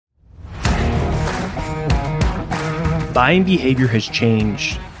Buying behavior has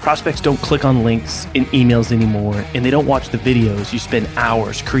changed. Prospects don't click on links in emails anymore, and they don't watch the videos you spend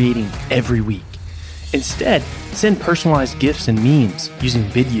hours creating every week. Instead, send personalized gifts and memes using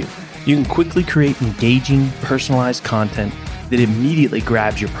Vidyou. You can quickly create engaging, personalized content that immediately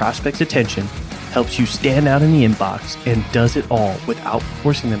grabs your prospect's attention, helps you stand out in the inbox, and does it all without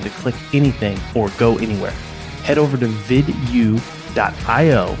forcing them to click anything or go anywhere. Head over to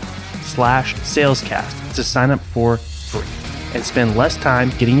vidyou.io/salescast to sign up for free and spend less time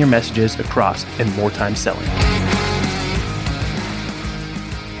getting your messages across and more time selling.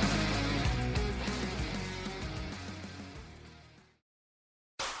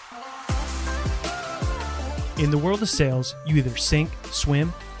 In the world of sales, you either sink,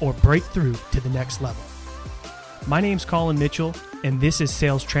 swim, or break through to the next level. My name's Colin Mitchell, and this is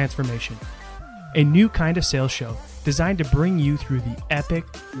Sales Transformation, a new kind of sales show designed to bring you through the epic,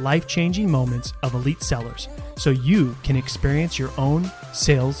 life-changing moments of elite sellers so you can experience your own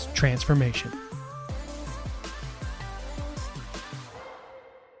sales transformation.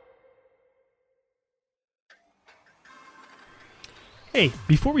 Hey,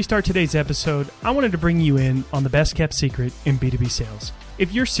 before we start today's episode, I wanted to bring you in on the best kept secret in B2B sales.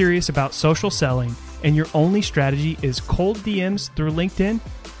 If you're serious about social selling and your only strategy is cold DMs through LinkedIn,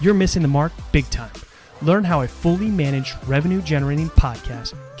 you're missing the mark big time. Learn how a fully managed revenue-generating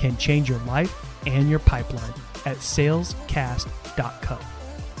podcast can change your life and your pipeline at salescast.co.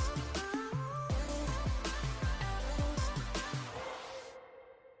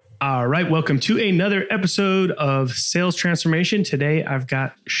 All right, welcome to another episode of Sales Transformation. Today, I've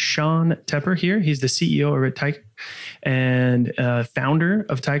got Sean Tepper here. He's the CEO over at Tykr and founder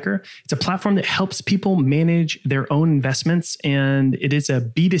of Tykr. It's a platform that helps people manage their own investments, and it is a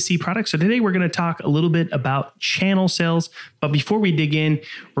B2C product. So today, we're going to talk a little bit about channel sales. But before we dig in,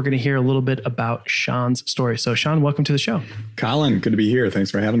 we're going to hear a little bit about Sean's story. So Sean, welcome to the show. Colin, good to be here. Thanks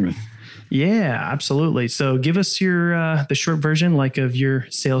for having me. Yeah, absolutely. So give us your the short version, like of your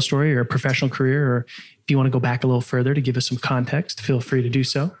sales story or professional career, or if you want to go back a little further to give us some context, feel free to do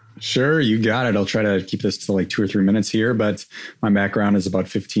so. Sure, you got it. I'll try to keep this to like 2 or 3 minutes here, but my background is about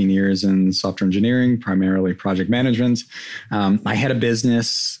 15 years in software engineering, primarily project management. I had a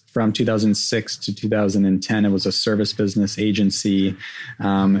business from 2006 to 2010. It was a service business agency.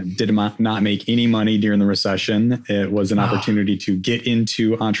 Did not make any money during the recession. It was an opportunity to get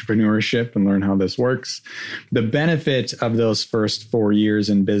into entrepreneurship and learn how this works. The benefit of those first 4 years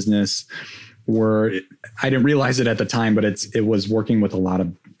in business were, I didn't realize it at the time, but it was working with a lot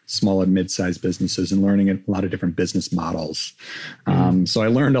of small and mid-sized businesses and learning a lot of different business models. So I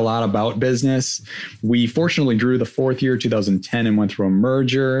learned a lot about business. We fortunately grew the fourth year, 2010, and went through a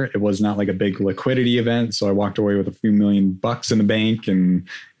merger. It was not like a big liquidity event. So I walked away with a few $1,000,000 in the bank and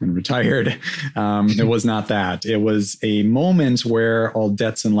retired. It was not that. It was a moment where all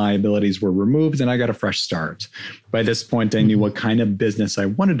debts and liabilities were removed and I got a fresh start. By this point, I knew what kind of business I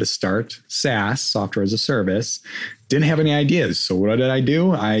wanted to start, SaaS, software as a service. Didn't have any ideas. So what did I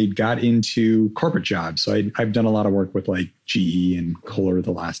do? I got into corporate jobs. So I've done a lot of work with like GE and Kohler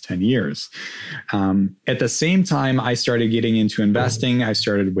the last 10 years. At the same time, I started getting into investing. I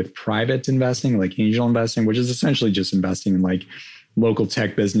started with private investing, like angel investing, which is essentially just investing in like local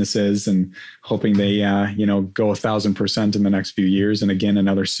tech businesses and hoping they, go 1,000% in the next few years. And again,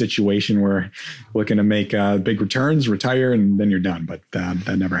 another situation where looking to make big returns, retire, and then you're done. But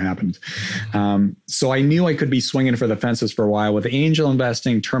that never happened. So I knew I could be swinging for the fences for a while. With angel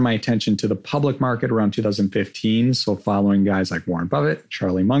investing, turned my attention to the public market around 2015. So following guys like Warren Buffett,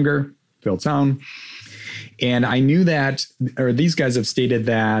 Charlie Munger, Phil Town. And I knew that, or these guys have stated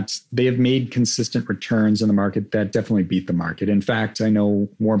that they have made consistent returns in the market that definitely beat the market. In fact, I know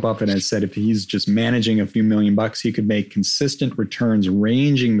Warren Buffett has said if he's just managing a few $1,000,000, he could make consistent returns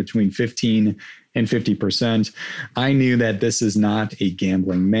ranging between 15 and 50%. I knew that this is not a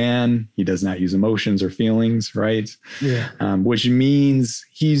gambling man. He does not use emotions or feelings, right? Yeah. Which means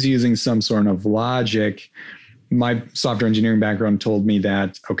he's using some sort of logic. My software engineering background told me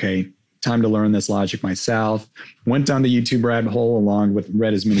that, okay, time to learn this logic myself. Went down the YouTube rabbit hole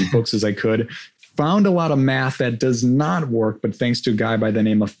read as many books as I could. Found a lot of math that does not work, but thanks to a guy by the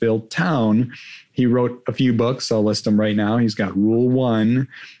name of Phil Town, he wrote a few books. I'll list them right now. He's got Rule 1.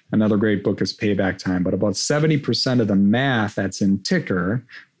 Another great book is Payback Time. But about 70% of the math that's in Tykr,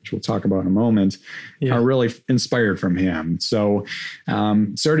 which we'll talk about in a moment, are really inspired from him. So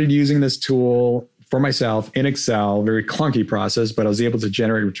started using this tool for myself in Excel, very clunky process, but I was able to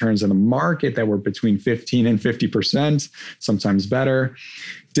generate returns in the market that were between 15 and 50%, sometimes better.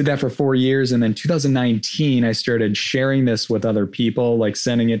 did that for 4 years. And then 2019, I started sharing this with other people, like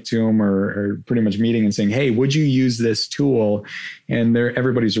sending it to them or pretty much meeting and saying, hey, would you use this tool? And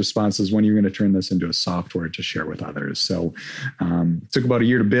everybody's response is, when are you going to turn this into a software to share with others? So it took about a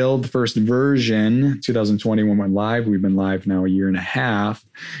year to build the first version. 2021 went live. We've been live now a year and a half.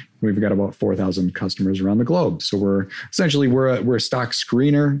 We've got about 4,000 customers around the globe. So we're a stock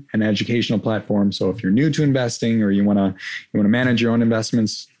screener, an educational platform. So if you're new to investing or you want to manage your own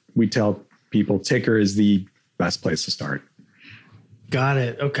investments, we tell people Ticker is the best place to start. Got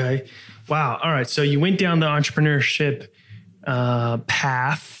it. Okay. Wow. All right. So you went down the entrepreneurship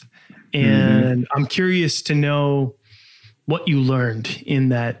path, and I'm curious to know what you learned in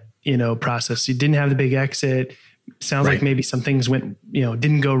that, process. You didn't have the big exit. Sounds like maybe some things went,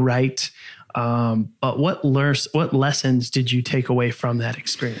 didn't go right. But what lessons did you take away from that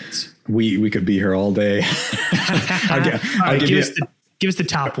experience? We could be here all day. Give us the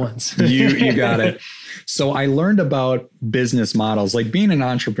top ones. You got it. So I learned about business models. Like, being an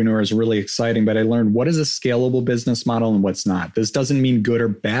entrepreneur is really exciting, but I learned what is a scalable business model and what's not. This doesn't mean good or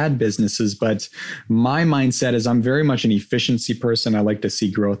bad businesses, but my mindset is I'm very much an efficiency person. I like to see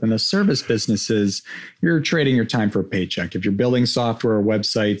growth. In the service businesses, you're trading your time for a paycheck. If you're building software or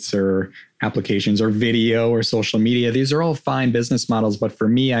websites or applications or video or social media, these are all fine business models. But for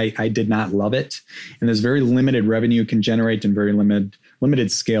me, I did not love it. And there's very limited revenue you can generate and very limited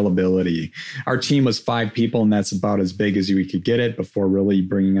scalability. Our team was 5 people, and that's about as big as we could get it before really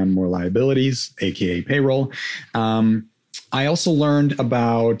bringing on more liabilities, AKA payroll. I also learned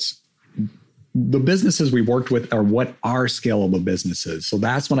about the businesses we worked with are what are scalable businesses. So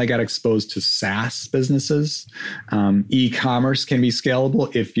that's when I got exposed to SaaS businesses. E-commerce can be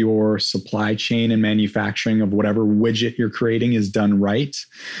scalable if your supply chain and manufacturing of whatever widget you're creating is done right.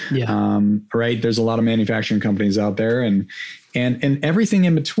 Yeah. Right. There's a lot of manufacturing companies out there, and everything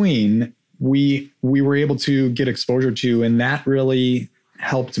in between we were able to get exposure to, and that really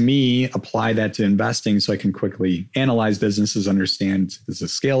helped me apply that to investing so I can quickly analyze businesses, understand, is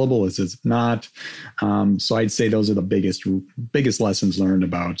this scalable, is this not? So I'd say those are the biggest lessons learned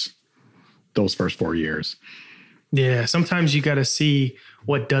about those first 4 years. Yeah, sometimes you got to see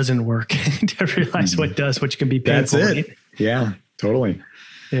what doesn't work to realize what does, which can be painful. That's it. Right? Yeah, totally.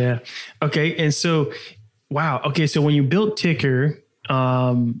 Yeah. Okay. And so, wow. Okay. So when you built Ticker,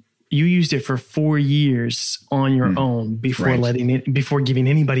 you used it for 4 years on your own before before giving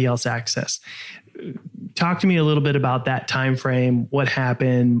anybody else access. Talk to me a little bit about that time frame. What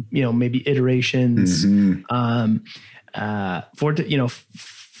happened? Maybe iterations.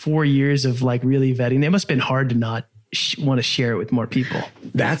 4 years of like really vetting. It must have been hard to not want to share it with more people.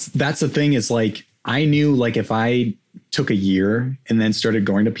 That's the thing. Is like, I knew, like, if I took a year and then started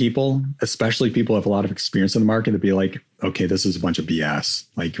going to people, especially people who have a lot of experience in the market, to be like, okay, this is a bunch of BS.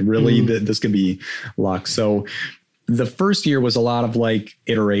 Like, really, this could be luck. So the first year was a lot of like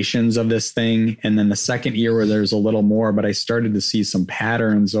iterations of this thing. And then the second year where there's a little more, but I started to see some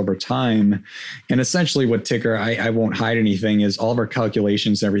patterns over time. And essentially what Ticker, I won't hide anything, is all of our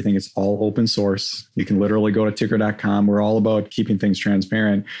calculations, everything is all open source. You can literally go to ticker.com. We're all about keeping things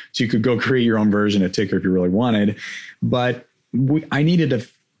transparent. So you could go create your own version of Ticker if you really wanted. But I needed to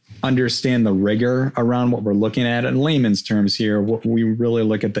understand the rigor around what we're looking at in layman's terms here. We really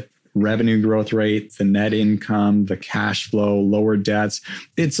look at the revenue growth rate, the net income, the cash flow, lower debts.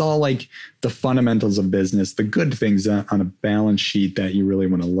 It's all like the fundamentals of business, the good things on a balance sheet that you really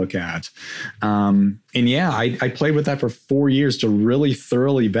want to look at. And yeah, I played with that for 4 years to really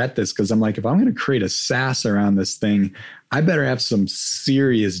thoroughly vet this, because I'm like, if I'm going to create a SaaS around this thing, I better have some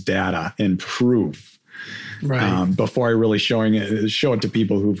serious data and proof before I really show it to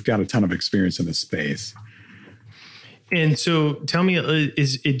people who've got a ton of experience in this space. And so tell me,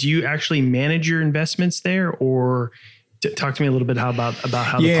 do you actually manage your investments there, or talk to me a little bit about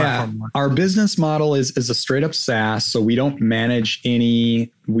how the platform works? Our business model is a straight up SaaS. So we don't manage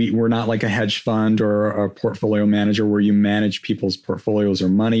we're not like a hedge fund or a portfolio manager where you manage people's portfolios or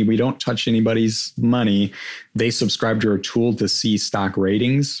money. We don't touch anybody's money. They subscribe to our tool to see stock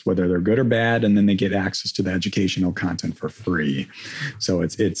ratings, whether they're good or bad, and then they get access to the educational content for free. So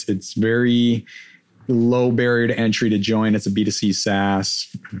it's very low barrier to entry to join. It's a B2C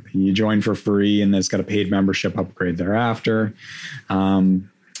SaaS. You join for free, and then it's got a paid membership upgrade thereafter.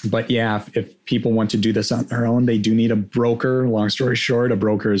 But yeah, if people want to do this on their own, they do need a broker. Long story short, a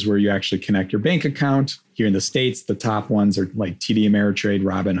broker is where you actually connect your bank account. Here in the States, the top ones are like TD Ameritrade,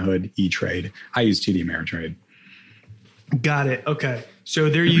 Robinhood, E-Trade. I use TD Ameritrade. Got it. Okay.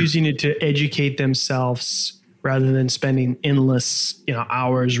 So they're using it to educate themselves rather than spending endless,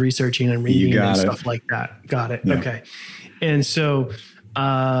 hours researching and reading and stuff like that. Got it. Yeah. Okay. And so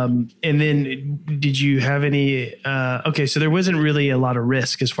And then did you have any, okay, so there wasn't really a lot of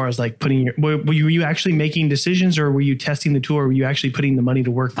risk as far as like were you actually making decisions, or were you testing the tool, or were you actually putting the money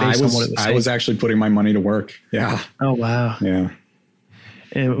to work based on what it was saying? I was actually putting my money to work. Yeah. Oh, wow. Yeah.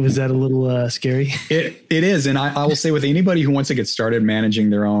 And was that a little scary? It is. And I will say with anybody who wants to get started managing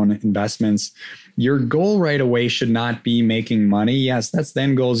their own investments, your goal right away should not be making money. Yes, that's the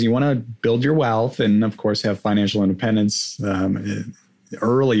end goals. You want to build your wealth and of course have financial independence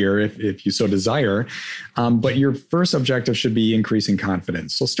earlier if you so desire. But your first objective should be increasing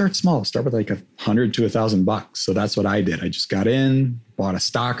confidence. So start small, start with like $100 to $1,000. So that's what I did. I just got in, bought a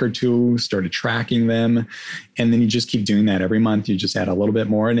stock or two, started tracking them. And then you just keep doing that every month. You just add a little bit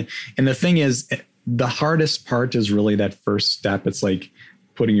more. And the thing is, the hardest part is really that first step. It's like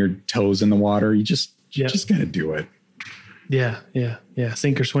putting your toes in the water. You just got to do it. Yeah.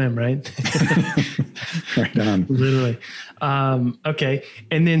 Sink or swim, right? Right on. Literally. Okay.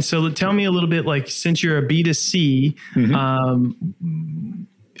 And then, so tell me a little bit, like, since you're a B2C,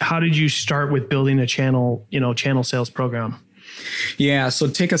 how did you start with building a channel sales program? Yeah. So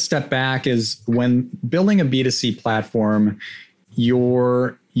take a step back. Is when building a B2C platform,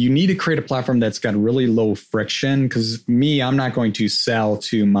 you need to create a platform that's got really low friction. Because I'm not going to sell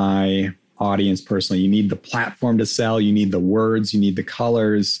to my audience personally. You need the platform to sell. You need the words. You need the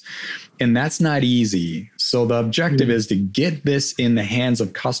colors. And that's not easy. So the objective is to get this in the hands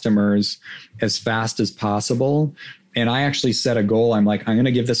of customers as fast as possible. And I actually set a goal. I'm going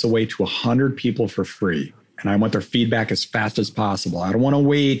to give this away to 100 people for free. And I want their feedback as fast as possible. I don't want to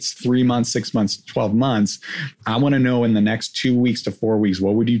wait 3 months, 6 months, 12 months. I want to know in the next 2 weeks to 4 weeks,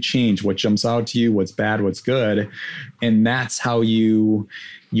 what would you change? What jumps out to you? What's bad? What's good? And that's how you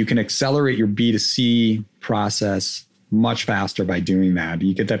can accelerate your B2C process much faster by doing that.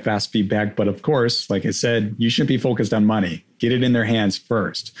 You get that fast feedback. But of course, like I said, you shouldn't be focused on money. Get it in their hands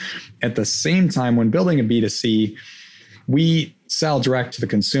first. At the same time, when building a B2C, we sell direct to the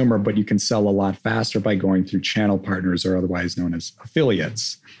consumer, but you can sell a lot faster by going through channel partners, or otherwise known as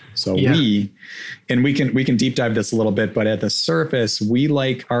affiliates. So we can deep dive this a little bit, but at the surface,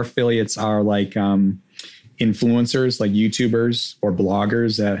 our affiliates are like influencers, like YouTubers or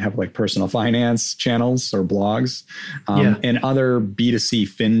bloggers that have like personal finance channels or blogs, and other B2C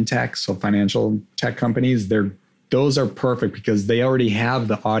fintech, so financial tech companies. Those are perfect because they already have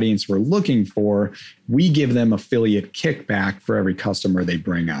the audience we're looking for. We give them affiliate kickback for every customer they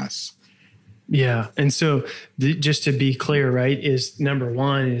bring us. Yeah. And so just to be clear, right, is number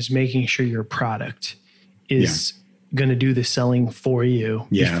one is making sure your product is going to do the selling for you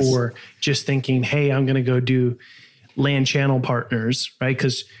before just thinking, hey, I'm going to go do land channel partners, right?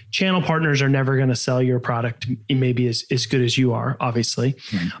 Because channel partners are never going to sell your product maybe as good as you are, obviously.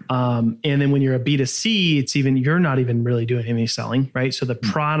 And then when you're a B2C, you're not even really doing any selling, right? So the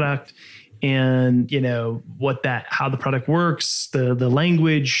product and how the product works, the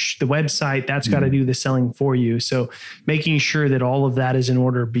language, the website, that's got to do the selling for you. So making sure that all of that is in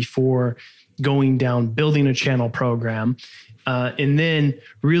order before going down, building a channel program. And then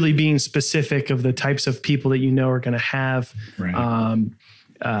really being specific of the types of people that are going to have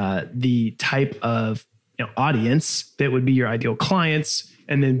the type of audience that would be your ideal clients,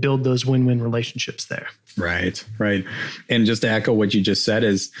 and then build those win-win relationships there. Right. And just to echo what you just said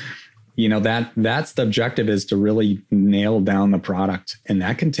is, that's the objective, is to really nail down the product. And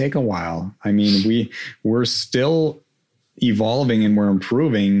that can take a while. I mean, we're still evolving and we're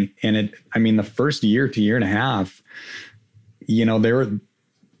improving. And the first year to year and a half, there were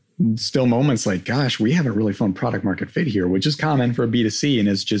still moments like, gosh, we haven't really found product market fit here, which is common for a B2C. And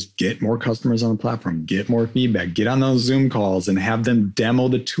it's just get more customers on the platform, get more feedback, get on those Zoom calls and have them demo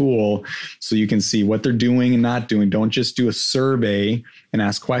the tool so you can see what they're doing and not doing. Don't just do a survey and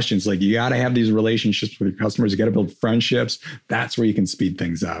ask questions. Like, you got to have these relationships with your customers. You got to build friendships. That's where you can speed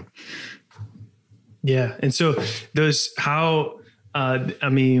things up. Yeah. And so how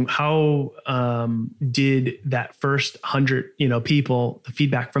did that first 100, people, the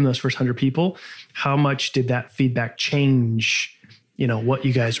feedback from those first 100 people, how much did that feedback change, what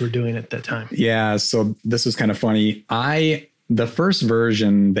you guys were doing at that time? Yeah. So this is kind of funny. The first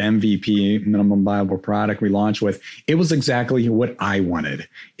version, the MVP, minimum viable product we launched with, it was exactly what I wanted.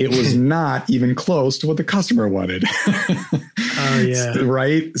 It was not even close to what the customer wanted. Oh yeah.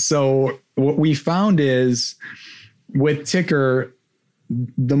 Right. So what we found is with Ticker,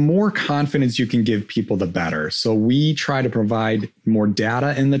 the more confidence you can give people, the better. So we try to provide more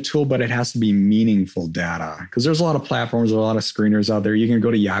data in the tool, but it has to be meaningful data, because there's a lot of platforms, a lot of screeners out there. You can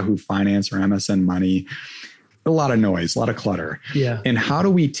go to Yahoo Finance or MSN Money. A lot of noise, a lot of clutter. Yeah. And how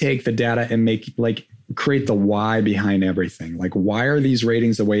do we take the data and make, like, create the why behind everything. Like, why are these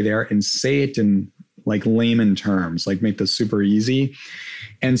ratings the way they are? And say it in like layman terms, like make this super easy.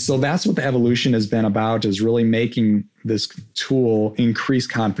 And so that's what the evolution has been about, is really making this tool increase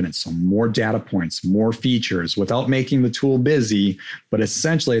confidence. So more data points, more features, without making the tool busy, but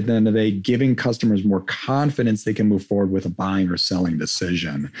essentially at the end of the day, giving customers more confidence they can move forward with a buying or selling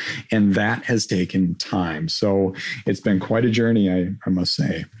decision. And that has taken time. So it's been quite a journey, I must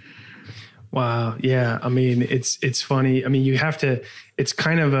say. Wow. Yeah. I mean, it's funny. I mean, it's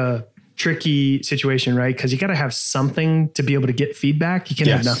kind of a tricky situation, right? Because you got to have something to be able to get feedback. You can't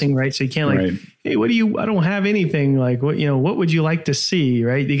have nothing, right? So you can't hey, I don't have anything. Like, what would you like to see?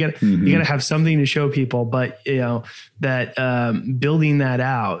 Right. You got to have something to show people, but that building that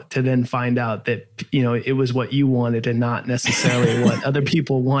out to then find out that, it was what you wanted and not necessarily what other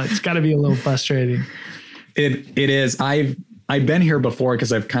people want. It's got to be a little frustrating. It is. I've been here before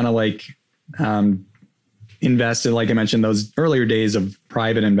because I've kind of invested, like I mentioned, those earlier days of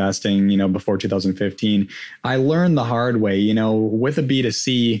private investing, before 2015. I learned the hard way, with a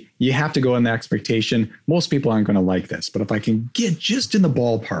B2C, you have to go in the expectation, most people aren't going to like this, but if I can get just in the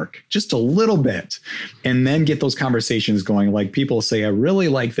ballpark, just a little bit, and then get those conversations going, like people say, I really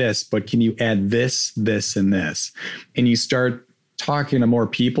like this, but can you add this, this, and this? And you start talking to more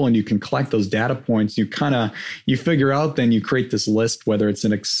people and you can collect those data points. You figure out, then you create this list, whether it's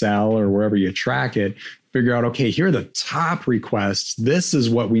in Excel or wherever you track it, figure out, okay, here are the top requests. This is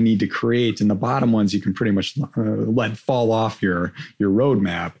what we need to create. And the bottom ones you can pretty much let fall off your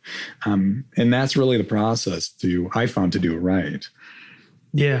roadmap. And that's really the process I found to do it right.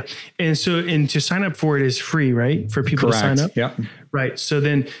 Yeah. And to sign up for it is free, right? For people Correct. To sign up? Yep. Right. So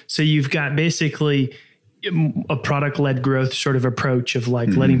you've got basically a product-led growth sort of approach of like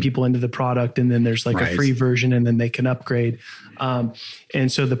letting people into the product. And then there's like a free version and then they can upgrade.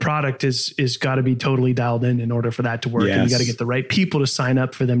 And so the product is got to be totally dialed in order for that to work. Yes. And you got to get the right people to sign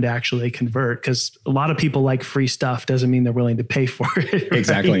up for them to actually convert. Because a lot of people like free stuff doesn't mean they're willing to pay for it. Right?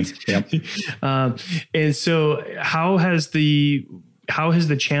 Exactly. Yep. And so how has the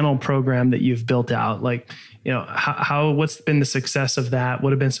channel program that you've built out, like, what's been the success of that?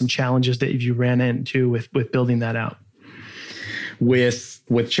 What have been some challenges that you ran into with building that out?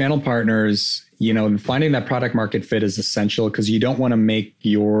 With channel partners, finding that product market fit is essential because you don't want to make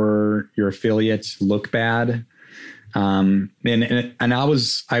your affiliate look bad. And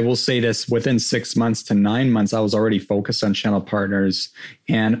I will say this, within 6 months to 9 months, I was already focused on channel partners,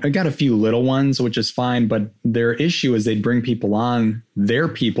 and I got a few little ones, which is fine. But their issue is they'd bring people on, their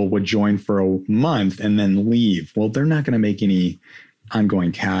people would join for a month and then leave. Well, they're not going to make any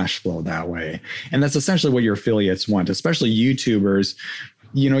ongoing cash flow that way. And that's essentially what your affiliates want, especially YouTubers.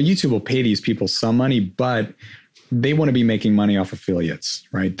 YouTube will pay these people some money, but they want to be making money off affiliates,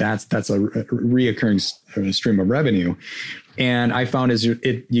 right? That's a reoccurring stream of revenue. And I found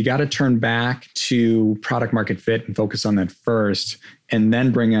you got to turn back to product market fit and focus on that first, and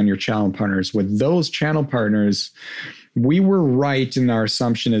then bring on your channel partners. With those channel partners, we were right in our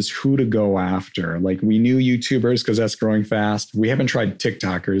assumption as who to go after. Like, we knew YouTubers because that's growing fast. We haven't tried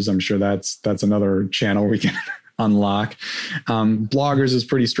TikTokers. I'm sure that's another channel we can unlock. Bloggers is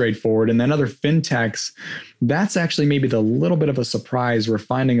pretty straightforward. And then other fintechs, that's actually maybe the little bit of a surprise. We're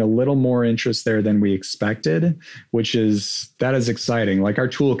finding a little more interest there than we expected, that is exciting. Like, our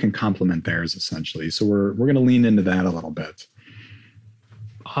tool can complement theirs essentially. So we're going to lean into that a little bit.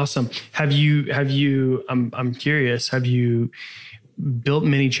 Awesome. Have you, I'm curious, have you built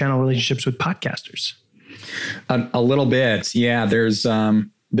many channel relationships with podcasters? A little bit. Yeah. There's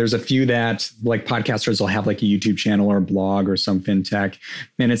a few that, like, podcasters will have like a YouTube channel or a blog or some fintech.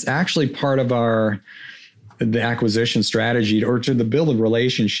 And it's actually part of the acquisition strategy or to the build of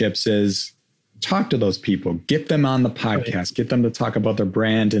relationships is talk to those people, get them on the podcast, get them to talk about their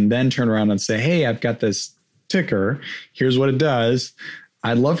brand, and then turn around and say, hey, I've got this ticker. Here's what it does.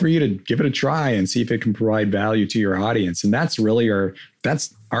 I'd love for you to give it a try and see if it can provide value to your audience. And that's really our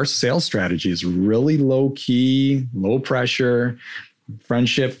sales strategy is really low key, low pressure.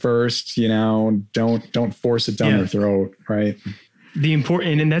 Friendship first, don't force it down their throat, right?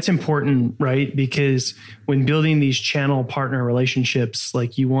 And that's important, right? Because when building these channel partner relationships,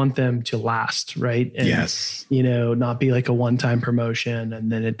 like, you want them to last, right? And, yes. Not be like a one-time promotion and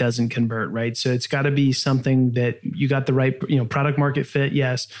then it doesn't convert, right? So it's got to be something that you got the right, product market fit.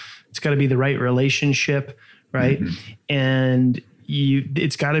 Yes. It's got to be the right relationship, right? Mm-hmm. And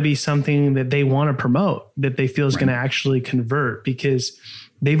it's got to be something that they want to promote, that they feel is going to actually convert, because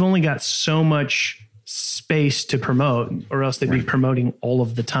they've only got so much space to promote, or else they'd be promoting all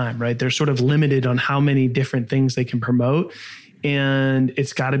of the time, right? They're sort of limited on how many different things they can promote. and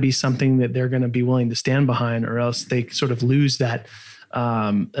it's got to be something that they're going to be willing to stand behind, or else they sort of lose that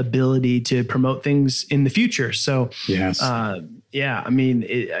ability to promote things in the future. So yes. Yeah, I mean,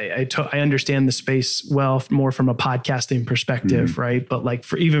 I understand the space well, more from a podcasting perspective, right? But like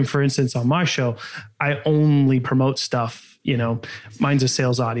for instance, on my show, I only promote stuff, mine's a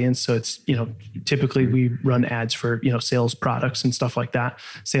sales audience. So it's, typically we run ads for, sales products and stuff like that,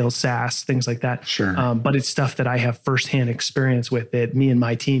 sales SaaS, things like that. Sure. But it's stuff that I have firsthand experience with that me and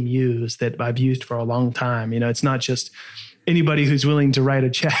my team use, that I've used for a long time. It's not just anybody who's willing to write a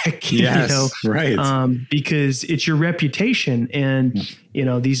check, yes, right. Because it's your reputation, and,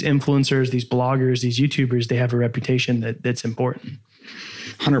 these influencers, these bloggers, these YouTubers, they have a reputation that's important.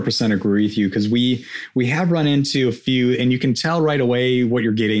 100% agree with you, because we have run into a few, and you can tell right away what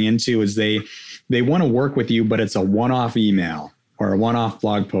you're getting into is they want to work with you, but it's a one-off email or a one-off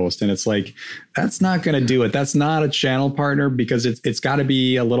blog post. And it's like, that's not going to do it. That's not a channel partner, because it's got to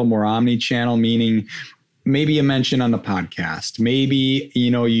be a little more omni-channel, meaning maybe a mention on the podcast, maybe,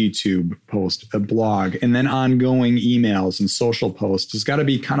 YouTube post, a blog, and then ongoing emails and social posts. It's got to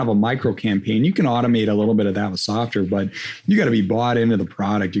be kind of a micro campaign. You can automate a little bit of that with software, but you got to be bought into the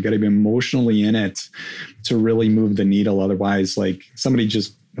product. You got to be emotionally in it to really move the needle. Otherwise, like somebody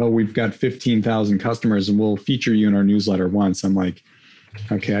just, we've got 15,000 customers and we'll feature you in our newsletter once. I'm like,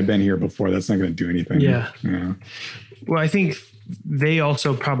 okay, I've been here before. That's not going to do anything. Yeah. Well, I think they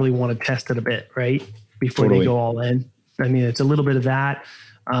also probably want to test it a bit, right? Before they go all in. I mean, it's a little bit of that.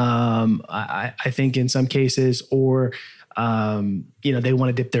 I think in some cases, or, they want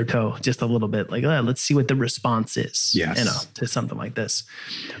to dip their toe just a little bit, like, let's see what the response is, to something like this.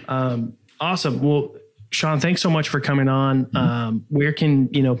 Awesome. Well, Sean, thanks so much for coming on. Where can,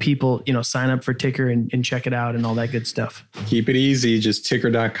 people, sign up for Ticker and check it out and all that good stuff? Keep it easy. Just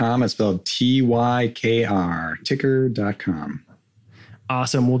ticker.com. It's spelled TYKR, ticker.com.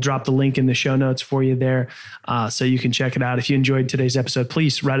 Awesome. We'll drop the link in the show notes for you there, so you can check it out. If you enjoyed today's episode,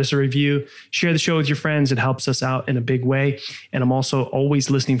 please write us a review, share the show with your friends. It helps us out in a big way. And I'm also always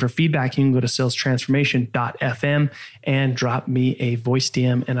listening for feedback. You can go to salestransformation.fm and drop me a voice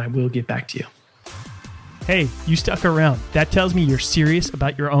DM, and I will get back to you. Hey, you stuck around. That tells me you're serious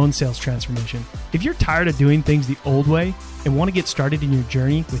about your own sales transformation. If you're tired of doing things the old way and want to get started in your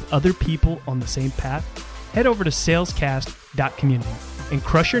journey with other people on the same path, head over to salescast.community and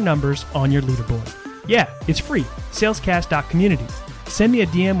crush your numbers on your leaderboard. Yeah, it's free, salescast.community. Send me a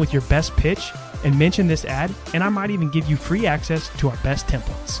DM with your best pitch and mention this ad, and I might even give you free access to our best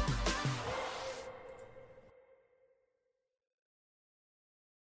templates.